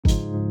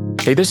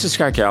Hey, this is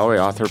Scott Galloway,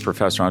 author,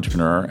 professor,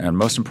 entrepreneur, and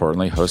most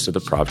importantly, host of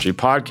the Prop G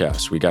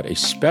podcast. We got a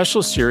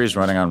special series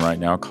running on right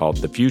now called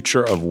The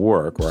Future of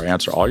Work, where I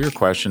answer all your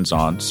questions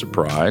on,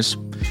 surprise,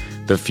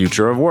 the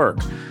future of work.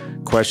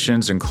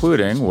 Questions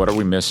including, what are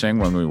we missing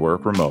when we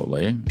work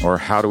remotely? Or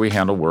how do we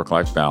handle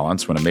work-life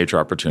balance when a major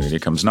opportunity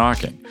comes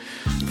knocking?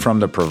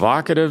 From the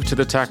provocative to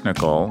the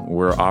technical,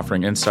 we're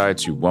offering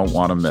insights you won't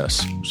want to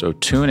miss. So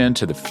tune in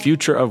to The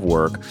Future of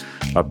Work,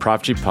 a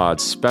Prop G Pod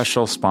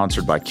special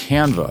sponsored by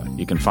Canva.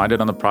 You can find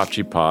it on the Prop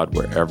G Pod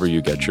wherever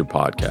you get your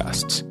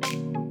podcasts.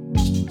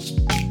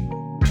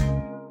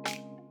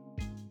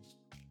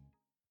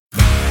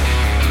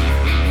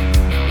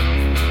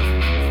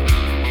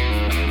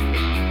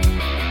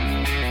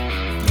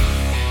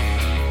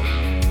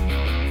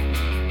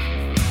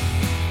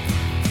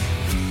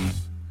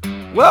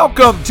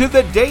 Welcome to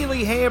the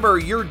Daily Hammer,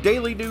 your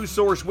daily news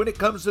source when it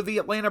comes to the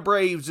Atlanta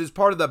Braves as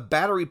part of the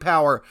Battery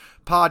Power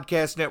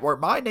Podcast Network.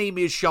 My name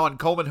is Sean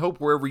Coleman. Hope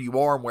wherever you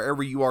are and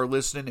wherever you are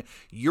listening,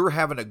 you're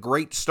having a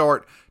great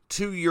start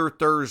to your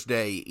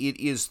Thursday. It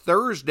is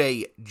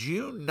Thursday,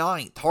 June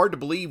 9th. Hard to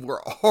believe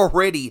we're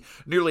already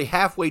nearly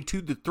halfway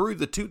through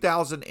the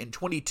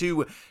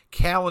 2022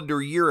 calendar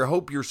year. I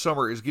hope your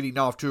summer is getting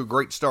off to a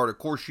great start. Of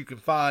course, you can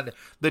find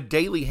the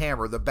Daily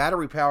Hammer, the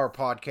Battery Power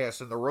Podcast,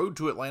 and the Road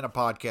to Atlanta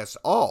Podcast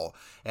all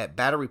at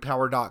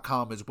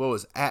batterypower.com, as well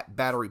as at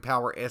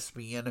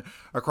BatteryPowerSPN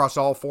across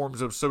all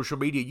forms of social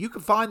media. You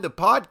can find the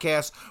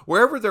podcast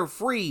wherever they're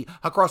free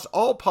across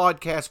all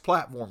podcast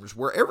platforms.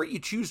 Wherever you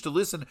choose to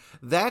listen,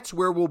 that's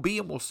where we'll be,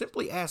 and we'll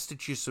simply ask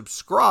that you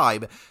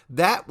subscribe.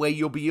 That way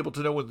you'll be able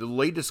to know when the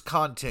latest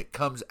content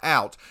comes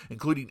out,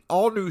 including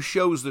all new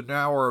shows that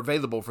now are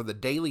available for the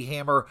Daily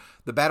Hammer,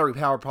 the Battery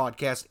Power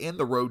Podcast, and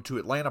the Road to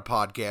Atlanta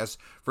Podcast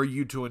for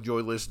you to enjoy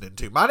listening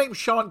to. My name's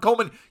Sean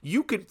Coleman.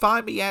 You can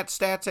find me at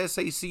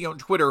StatsSAC on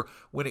Twitter.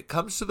 When it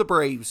comes to the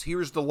Braves,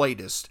 here's the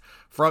latest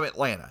from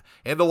Atlanta.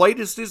 And the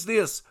latest is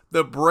this: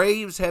 the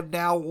Braves have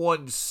now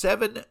won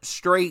 7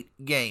 straight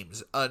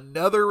games.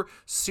 Another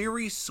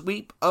series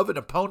sweep of an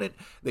opponent.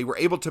 They were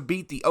able to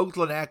beat the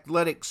Oakland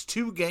Athletics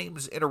 2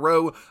 games in a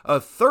row. A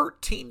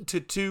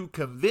 13-2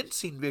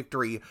 convincing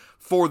victory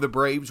for the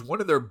Braves. One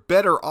of their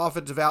better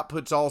offensive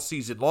outputs all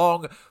season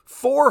long.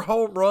 4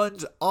 home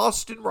runs.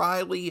 Austin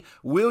Riley,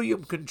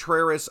 William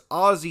Contreras,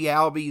 Ozzie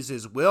Albies,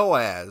 as well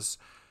as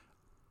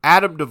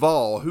Adam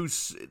Duvall,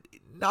 who's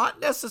not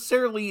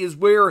necessarily is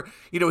where,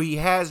 he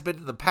has been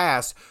in the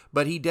past,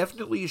 but he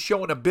definitely is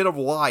showing a bit of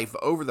life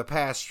over the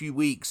past few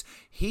weeks.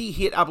 He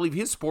hit, I believe,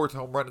 his 4th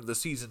home run of the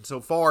season so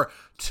far.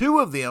 2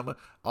 of them,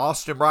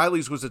 Austin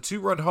Riley's was a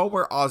 2-run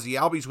homer, Ozzie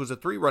Albies was a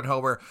 3-run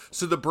homer.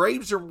 So the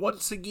Braves are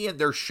once again,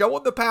 they're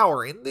showing the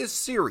power in this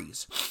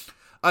series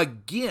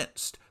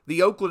against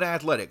the Oakland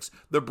Athletics.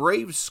 The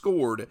Braves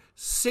scored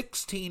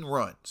 16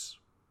 runs.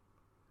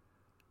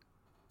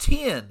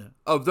 10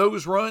 of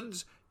those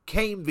runs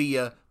came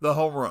via the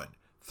home run.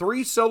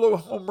 3 solo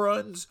home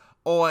runs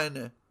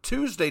on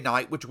Tuesday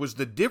night, which was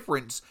the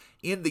difference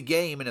in the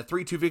game in a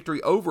 3-2 victory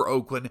over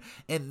Oakland,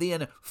 and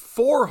then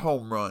 4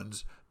 home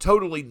runs,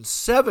 totaling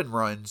 7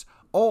 runs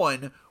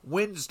on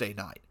Wednesday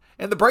night.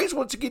 And the Braves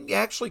once again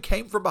actually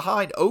came from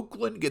behind.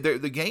 Oakland,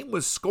 the game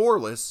was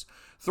scoreless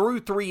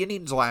through 3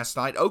 innings last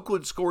night.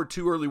 Oakland scored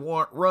 2 early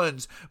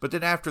runs, but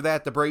then after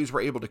that, the Braves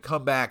were able to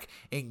come back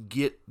and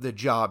get the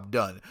job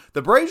done.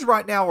 The Braves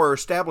right now are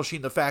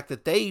establishing the fact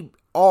that they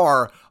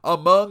are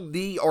among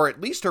the, or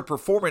at least are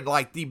performing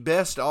like the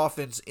best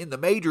offense in the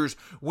majors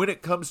when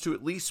it comes to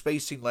at least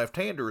facing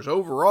left-handers.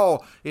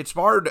 Overall, it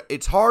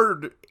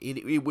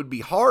would be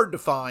hard to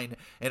find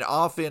an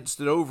offense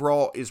that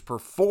overall is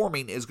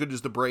performing as good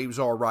as the Braves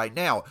are right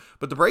now.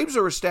 But the Braves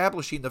are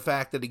establishing the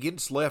fact that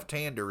against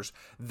left-handers,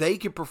 they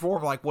can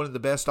perform like one of the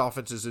best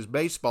offenses in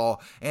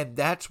baseball, and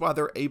that's why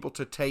they're able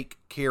to take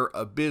care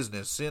of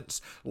business.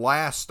 Since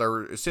last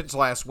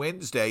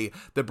Wednesday,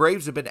 the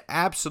Braves have been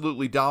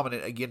absolutely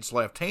dominant against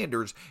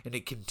left-handers, and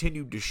it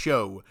continued to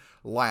show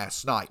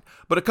last night.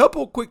 But a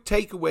couple of quick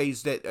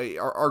takeaways that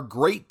are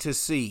great to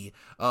see.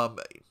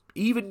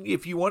 Even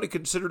if you want to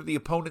consider the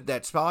opponent,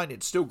 that's fine.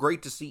 It's still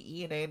great to see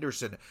Ian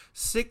Anderson,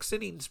 6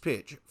 innings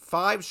pitch,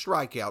 5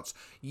 strikeouts.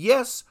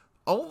 Yes,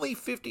 only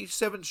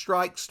 57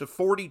 strikes to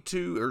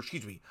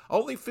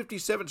only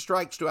 57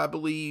 strikes to, I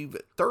believe,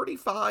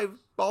 35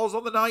 balls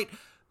on the night.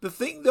 The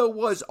thing, though,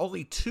 was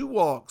only 2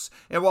 walks,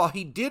 and while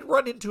he did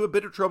run into a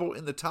bit of trouble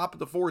in the top of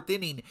the 4th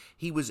inning,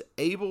 he was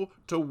able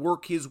to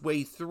work his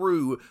way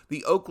through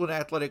the Oakland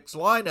Athletics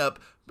lineup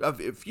a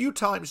few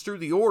times through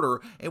the order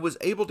and was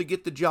able to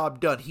get the job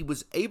done. He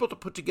was able to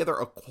put together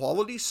a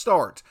quality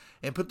start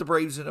and put the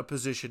Braves in a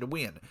position to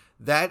win.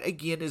 That,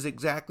 again, is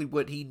exactly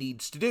what he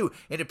needs to do.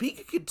 And if he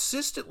can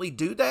consistently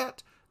do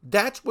that,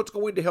 that's what's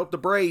going to help the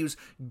Braves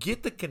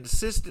get the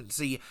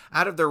consistency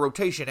out of their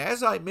rotation.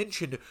 As I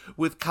mentioned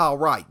with Kyle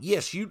Wright,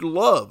 yes, you'd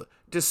love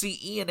to see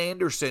Ian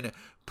Anderson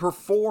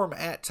perform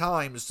at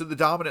times to the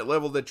dominant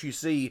level that you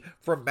see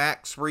from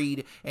Max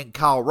Fried and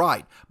Kyle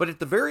Wright. But at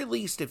the very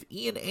least, if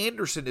Ian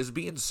Anderson is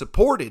being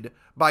supported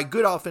by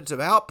good offensive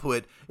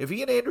output, if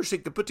Ian Anderson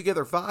can put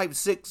together 5,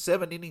 6,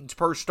 7 innings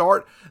per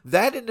start,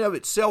 that in and of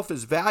itself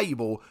is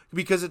valuable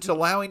because it's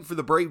allowing for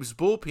the Braves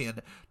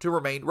bullpen to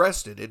remain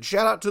rested. And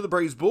shout out to the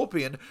Braves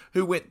bullpen,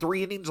 who went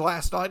 3 innings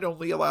last night,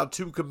 only allowed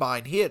 2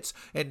 combined hits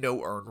and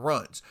no earned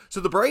runs. So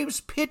the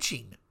Braves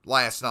pitching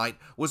last night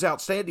was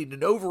outstanding,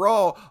 and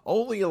overall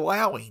only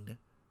allowing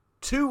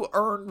 4 total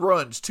earned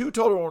runs.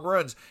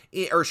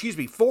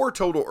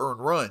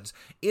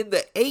 In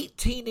the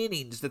 18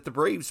 innings that the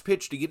Braves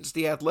pitched against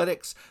the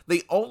Athletics,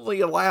 they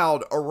only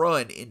allowed a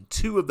run in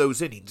 2 of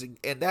those innings,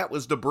 and that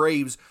was the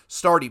Braves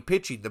starting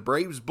pitching. The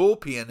Braves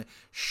bullpen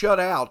shut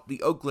out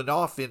the Oakland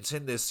offense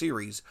in this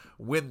series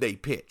when they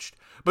pitched.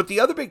 But the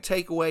other big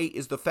takeaway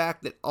is the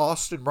fact that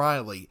Austin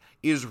Riley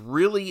is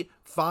really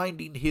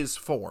finding his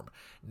form.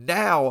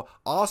 Now,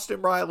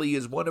 Austin Riley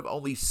is one of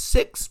only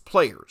 6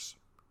 players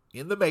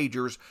in the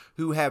majors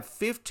who have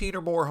 15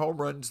 or more home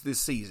runs this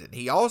season.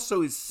 He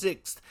also is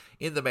 6th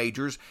in the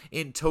majors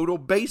in total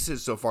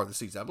bases so far this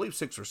season. I believe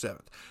 6th or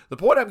 7th. The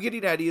point I'm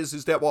getting at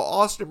is that while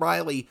Austin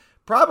Riley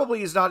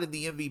probably is not in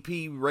the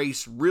MVP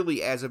race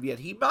really as of yet,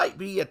 he might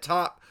be a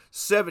top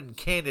 7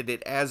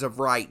 candidate as of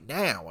right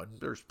now, and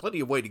there's plenty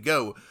of way to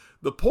go.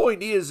 The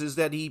point is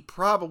that he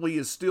probably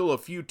is still a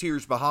few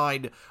tiers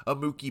behind a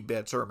Mookie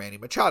Betts or a Manny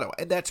Machado,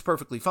 and that's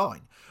perfectly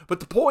fine.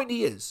 But the point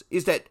is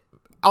that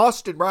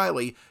Austin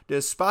Riley,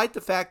 despite the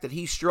fact that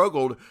he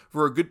struggled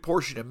for a good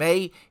portion of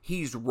May,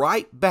 he's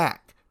right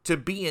back to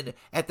being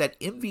at that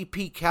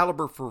MVP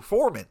caliber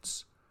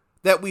performance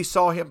that we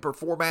saw him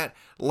perform at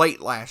late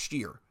last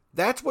year.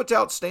 That's what's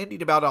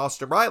outstanding about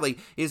Austin Riley,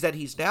 is that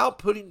he's now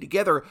putting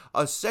together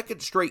a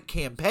second straight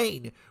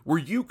campaign where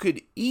you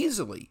could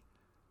easily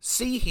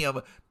see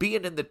him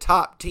being in the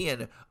top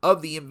 10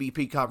 of the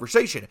MVP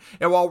conversation.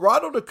 And while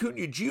Ronald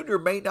Acuna Jr.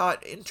 may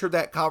not enter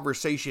that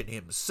conversation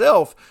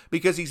himself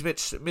because he's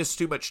missed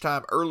too much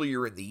time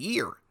earlier in the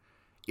year,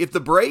 if the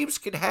Braves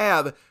can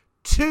have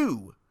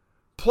 2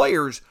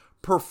 players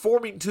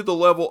performing to the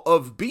level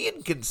of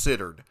being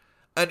considered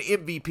an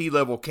MVP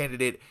level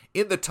candidate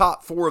in the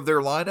top 4 of their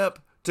lineup,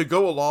 to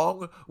go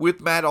along with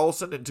Matt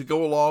Olson and to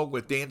go along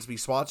with Dansby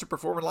Swanson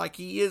performing like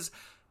he is,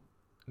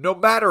 no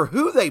matter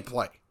who they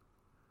play,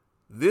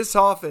 this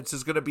offense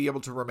is going to be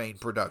able to remain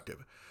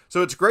productive.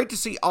 So it's great to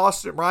see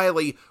Austin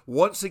Riley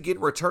once again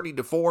returning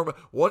to form,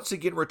 once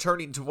again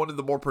returning to one of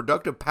the more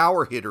productive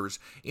power hitters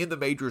in the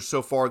majors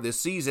so far this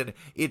season.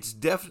 It's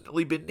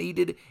definitely been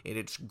needed, and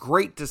it's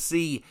great to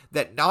see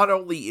that not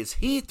only is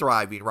he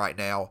thriving right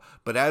now,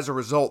 but as a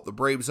result, the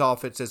Braves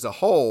offense as a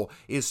whole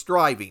is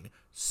thriving.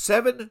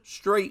 7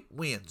 straight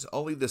wins,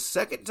 only the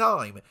second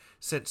time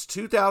since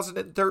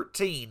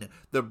 2013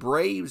 the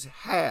Braves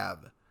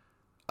have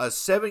a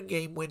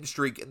 7-game win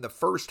streak in the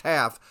first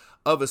half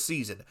of a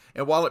season.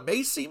 And while it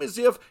may seem as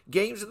if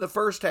games in the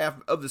first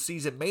half of the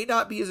season may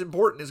not be as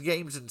important as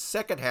games in the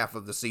second half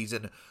of the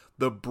season,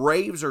 the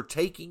Braves are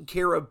taking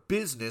care of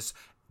business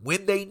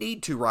when they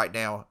need to right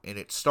now, and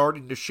it's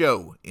starting to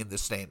show in the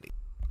standing.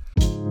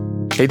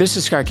 Hey, this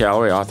is Scott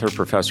Galloway, author,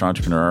 professor,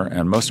 entrepreneur,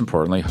 and most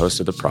importantly, host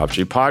of the Prop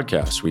G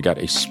podcast. We got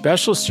a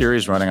special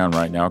series running on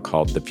right now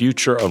called The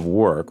Future of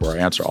Work, where I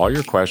answer all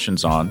your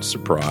questions on,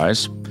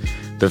 surprise,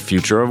 the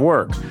future of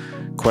work.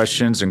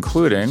 Questions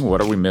including, what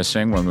are we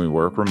missing when we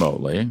work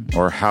remotely?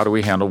 Or how do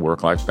we handle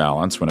work-life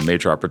balance when a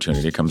major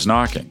opportunity comes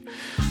knocking?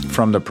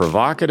 From the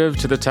provocative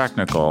to the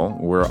technical,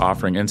 we're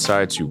offering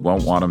insights you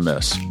won't want to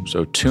miss.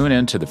 So tune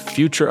in to The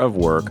Future of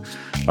Work,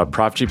 a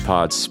Prop G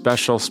Pod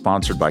special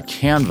sponsored by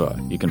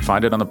Canva. You can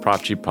find it on the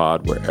Prop G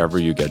Pod wherever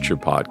you get your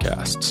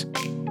podcasts.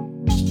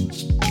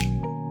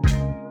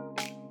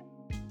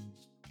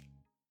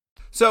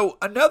 So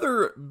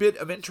another bit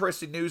of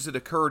interesting news that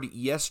occurred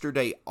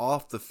yesterday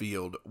off the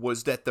field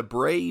was that the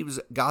Braves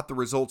got the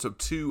results of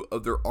 2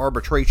 of their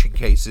arbitration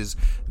cases,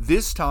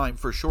 this time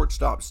for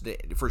shortstop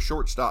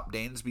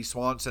Dansby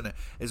Swanson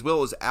as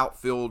well as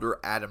outfielder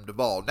Adam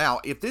Duvall. Now,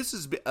 if this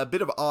is a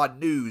bit of odd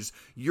news,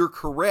 you're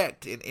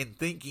correct in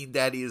thinking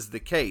that is the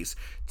case.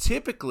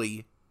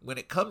 Typically, when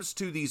it comes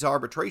to these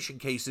arbitration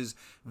cases,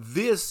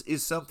 this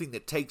is something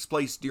that takes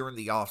place during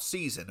the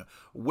offseason,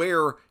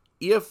 where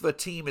if a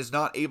team is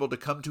not able to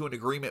come to an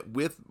agreement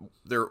with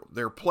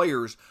their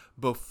players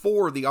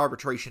before the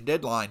arbitration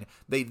deadline,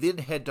 they then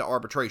head to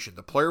arbitration.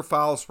 The player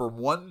files for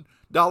 $1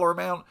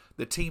 amount,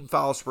 the team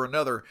files for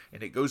another,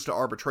 and it goes to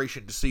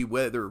arbitration to see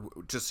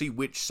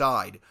which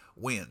side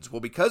wins.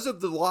 Well, because of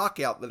the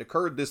lockout that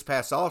occurred this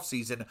past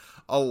offseason,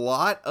 a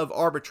lot of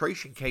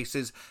arbitration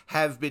cases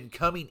have been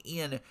coming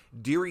in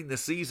during the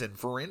season.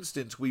 For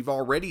instance, we've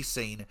already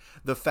seen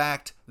the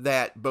fact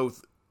that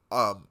both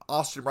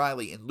Austin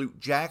Riley and Luke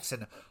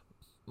Jackson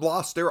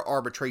lost their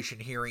arbitration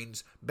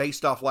hearings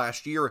based off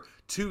last year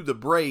to the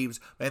Braves,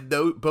 and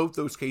both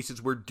those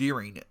cases were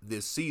during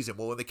this season.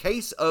 Well, in the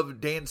case of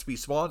Dansby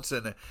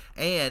Swanson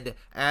and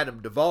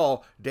Adam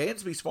Duvall,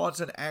 Dansby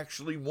Swanson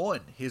actually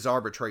won his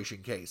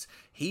arbitration case.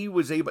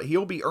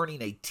 He'll be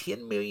earning a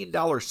 $10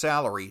 million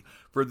salary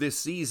for this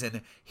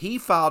season. He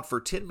filed for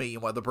 $10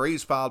 million, while the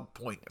Braves filed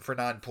for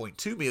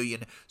 $9.2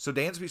 million. So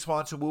Dansby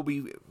Swanson will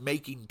be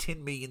making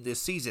 $10 million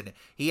this season.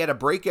 He had a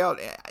breakout,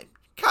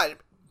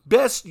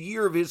 best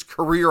year of his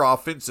career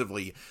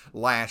offensively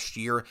last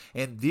year,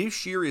 and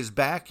this year is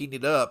backing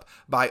it up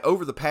by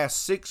over the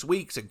past 6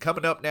 weeks and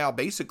coming up now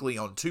basically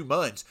on 2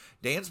 months.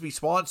 Dansby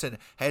Swanson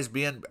has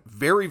been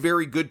very,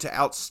 very good to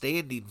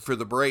outstanding for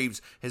the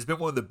Braves, has been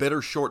one of the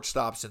better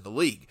shortstops in the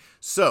league.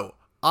 So,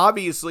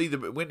 obviously,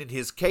 the win in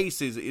his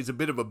case is a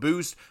bit of a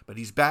boost, but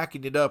he's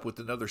backing it up with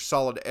another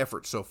solid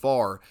effort so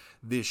far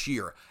this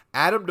year.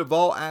 Adam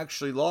Duvall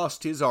actually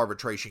lost his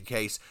arbitration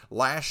case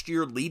last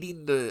year,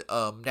 leading the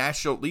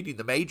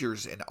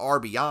majors in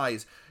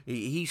RBIs.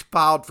 He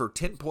filed for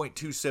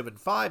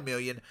 $10.275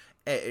 million.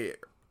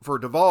 For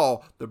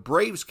Duvall, the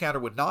Braves counter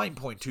with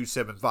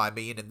 $9.275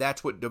 million, and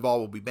that's what Duvall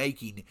will be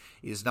making,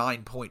 is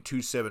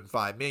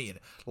 $9.275 million.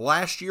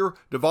 Last year,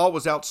 Duvall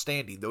was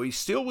outstanding. Though he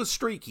still was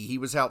streaky, he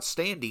was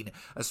outstanding,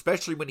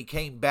 especially when he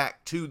came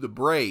back to the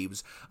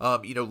Braves,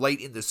 late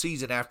in the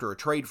season after a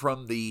trade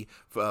from the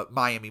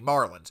Miami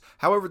Marlins.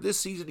 However, this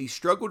season he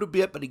struggled a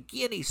bit, but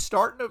again, he's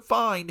starting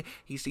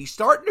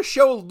to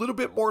show a little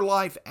bit more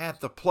life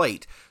at the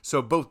plate.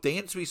 So both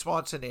Dansby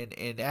Swanson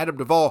and Adam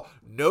Duvall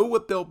know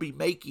what they'll be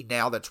making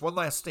now. That's one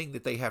last thing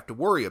that they have to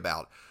worry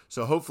about.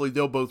 So hopefully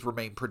they'll both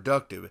remain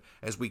productive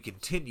as we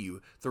continue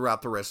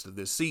throughout the rest of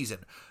this season.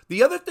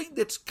 The other thing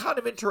that's kind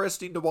of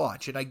interesting to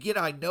watch, and again,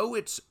 I know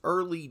it's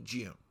early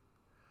June,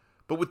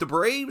 but with the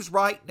Braves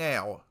right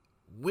now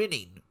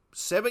winning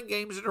 7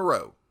 games in a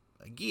row,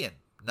 again,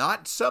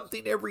 not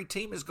something every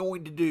team is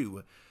going to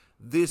do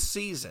this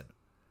season,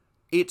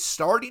 it's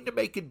starting to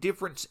make a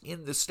difference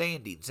in the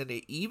standings. And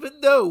even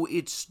though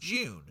it's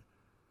June,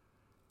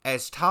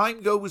 as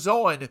time goes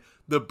on,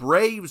 the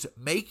Braves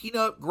making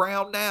up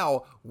ground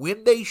now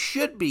when they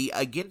should be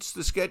against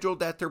the schedule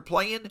that they're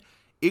playing,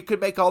 it could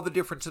make all the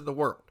difference in the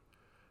world.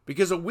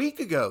 Because a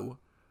week ago,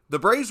 the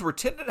Braves were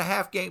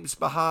 10.5 games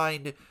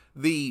behind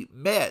the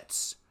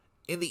Mets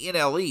in the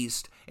NL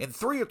East and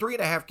 3 or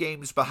 3.5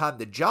 games behind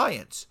the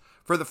Giants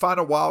for the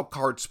final wild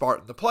card spot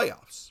in the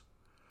playoffs.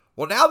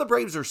 Well, now the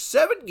Braves are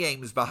 7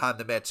 games behind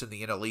the Mets in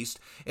the NL East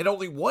and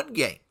only 1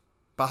 game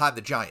behind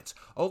the Giants.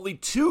 Only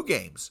 2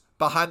 games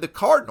behind the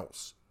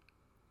Cardinals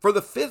for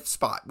the 5th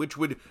spot, which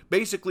would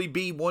basically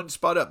be 1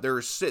 spot up. There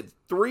are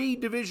 3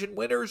 division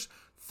winners,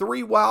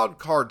 3 wild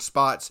card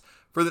spots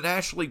for the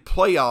National League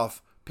playoff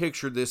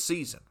picture this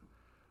season.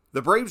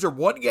 The Braves are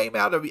 1 game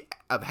out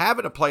of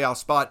having a playoff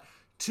spot,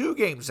 2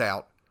 games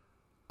out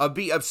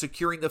of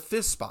securing the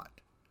 5th spot.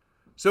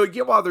 So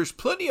again, while there's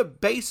plenty of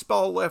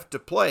baseball left to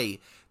play,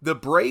 the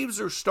Braves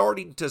are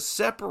starting to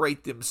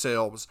separate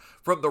themselves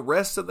from the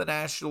rest of the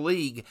National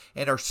League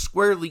and are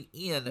squarely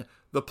in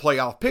the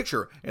playoff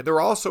picture. And they're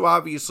also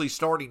obviously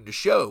starting to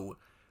show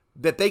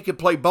that they can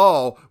play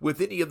ball with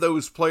any of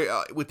those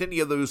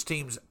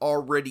teams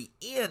already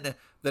in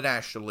the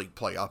National League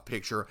playoff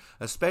picture,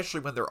 especially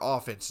when their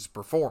offense is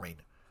performing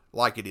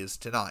like it is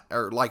tonight,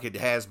 or like it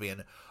has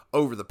been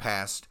over the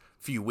past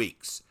few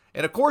weeks.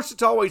 And of course,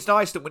 it's always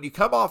nice that when you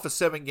come off a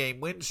 7-game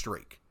win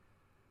streak,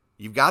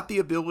 you've got the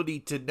ability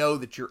to know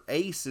that your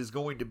ace is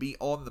going to be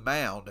on the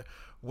mound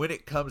when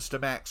it comes to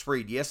Max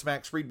Fried. Yes,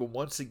 Max Fried will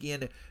once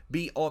again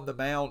be on the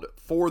mound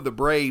for the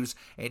Braves,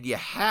 and you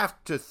have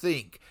to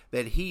think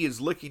that he is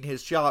licking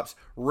his chops,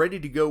 ready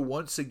to go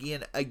once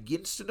again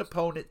against an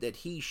opponent that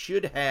he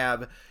should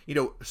have,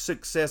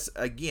 success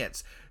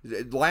against.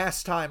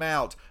 Last time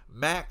out,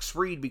 Max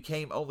Fried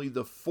became only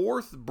the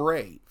 4th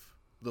Brave.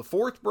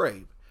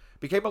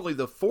 Became only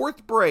the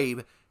 4th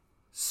Brave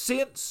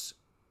since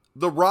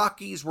the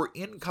Rockies were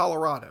in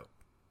Colorado.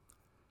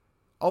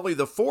 Only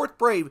the 4th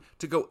Brave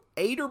to go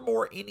 8 or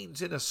more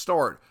innings in a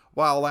start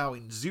while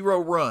allowing 0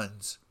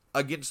 runs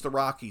against the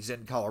Rockies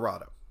in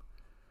Colorado.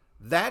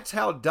 That's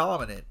how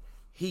dominant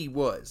he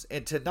was.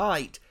 And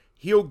tonight,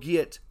 he'll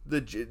get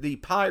the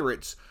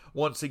Pirates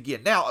once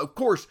again. Now, of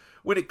course,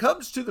 when it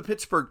comes to the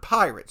Pittsburgh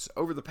Pirates,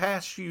 over the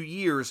past few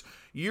years,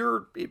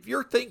 if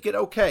you're thinking,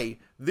 okay,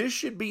 this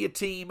should be a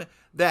team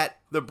that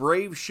the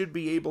Braves should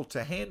be able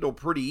to handle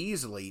pretty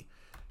easily,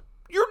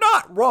 you're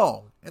not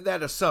wrong in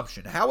that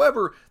assumption.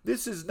 However,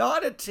 this is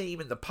not a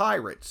team in the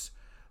Pirates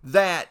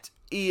that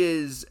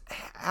is,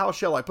 how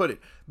shall I put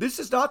it? This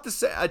is not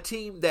a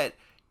team that,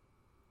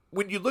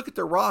 when you look at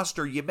their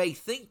roster, you may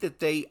think that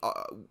they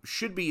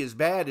should be as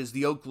bad as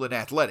the Oakland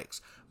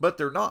Athletics, but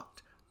they're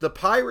not. The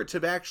Pirates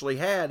have actually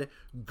had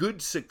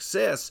good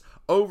success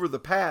over the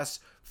past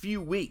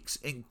few weeks,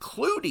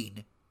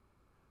 including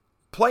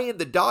playing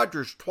the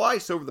Dodgers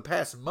twice over the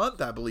past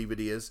month, I believe it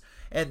is,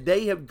 and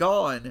they have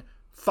gone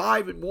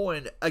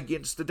 5-1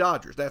 against the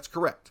Dodgers. That's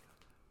correct.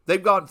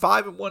 They've gone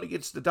 5-1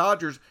 against the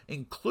Dodgers,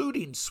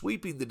 including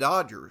sweeping the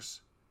Dodgers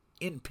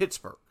in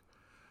Pittsburgh.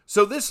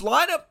 So this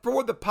lineup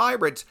for the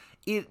Pirates,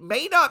 it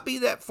may not be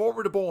that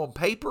formidable on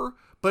paper,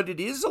 but it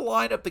is a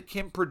lineup that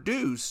can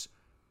produce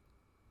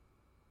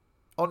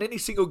on any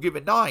single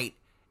given night.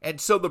 And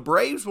so the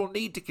Braves will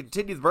need to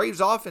continue, the Braves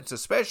offense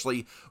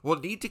especially, will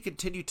need to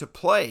continue to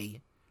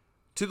play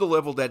to the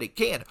level that it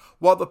can.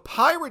 While the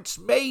Pirates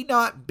may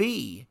not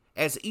be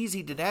as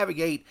easy to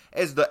navigate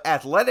as the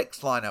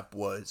Athletics lineup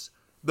was,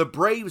 the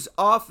Braves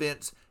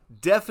offense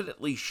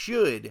definitely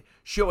should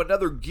show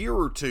another gear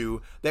or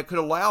two that could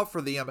allow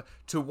for them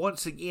to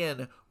once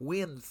again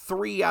win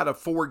 3 out of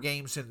 4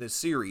 games in this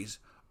series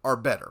or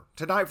better.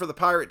 Tonight for the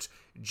Pirates,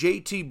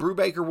 JT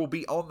Brubaker will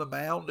be on the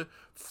mound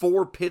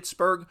for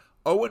Pittsburgh.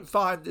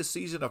 0-5 this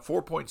season, a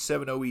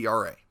 4.70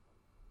 ERA.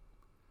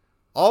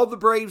 All the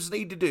Braves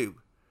need to do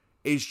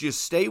is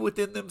just stay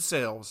within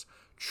themselves,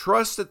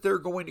 trust that they're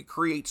going to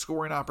create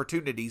scoring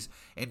opportunities,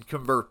 and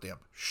convert them.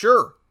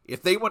 Sure,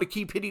 if they want to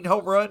keep hitting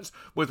home runs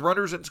with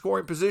runners in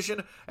scoring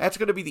position, that's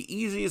going to be the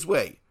easiest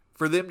way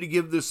for them to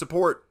give the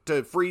support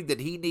to Fried that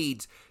he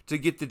needs to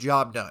get the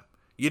job done.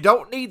 You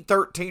don't need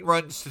 13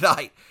 runs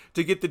tonight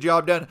to get the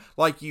job done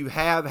like you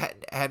have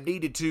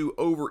needed to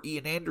over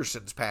Ian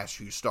Anderson's past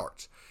few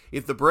starts.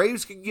 If the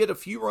Braves can get a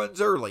few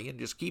runs early and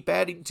just keep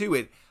adding to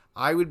it,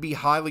 I would be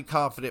highly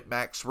confident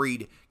Max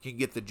Fried can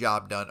get the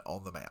job done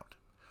on the mound.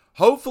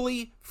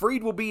 Hopefully,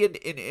 Fried will be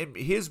in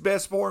his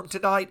best form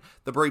tonight.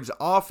 The Braves'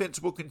 offense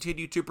will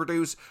continue to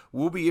produce.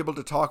 We'll be able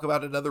to talk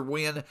about another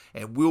win,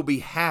 and we'll be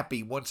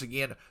happy once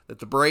again that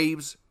the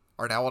Braves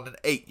are now on an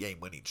 8-game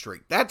winning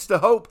streak. That's the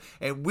hope,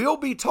 and we'll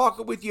be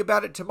talking with you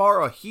about it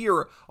tomorrow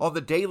here on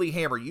the Daily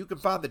Hammer. You can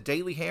find the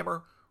Daily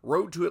Hammer,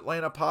 Road to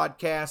Atlanta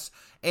podcast,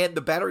 and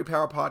the Battery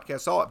Power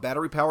podcast all at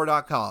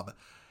batterypower.com,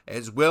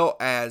 as well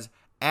as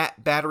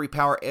at Battery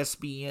Power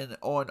SBN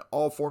on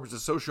all forms of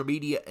social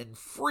media and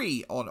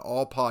free on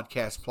all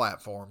podcast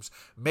platforms.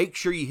 Make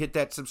sure you hit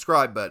that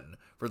subscribe button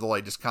for the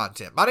latest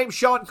content. My name's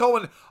Sean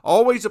Coleman.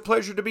 Always a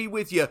pleasure to be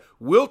with you.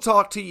 We'll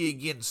talk to you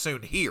again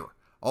soon here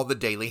on the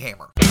Daily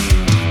Hammer.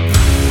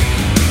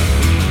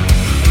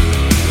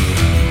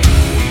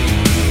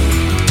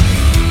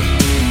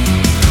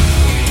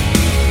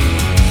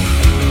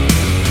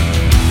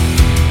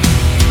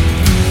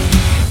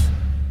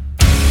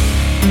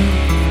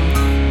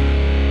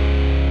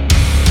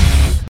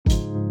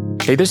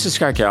 Hey, this is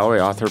Scott Galloway,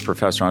 author,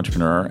 professor,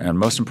 entrepreneur, and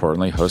most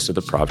importantly, host of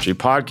the Prop G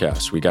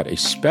podcast. We got a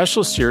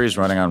special series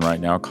running on right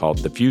now called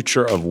The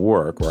Future of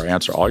Work, where I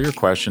answer all your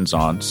questions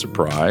on,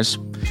 surprise,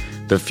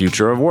 the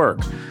future of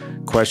work.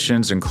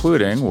 Questions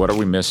including, what are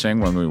we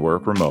missing when we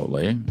work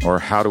remotely? Or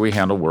how do we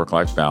handle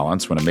work-life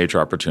balance when a major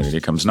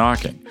opportunity comes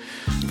knocking?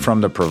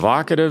 From the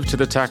provocative to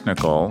the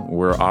technical,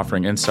 we're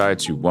offering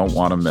insights you won't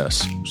want to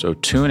miss. So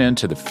tune in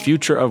to The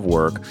Future of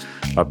Work,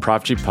 a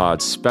Prop G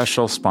Pod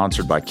special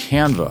sponsored by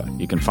Canva.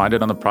 You can find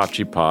it on the Prop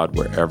G Pod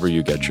wherever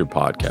you get your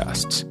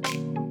podcasts.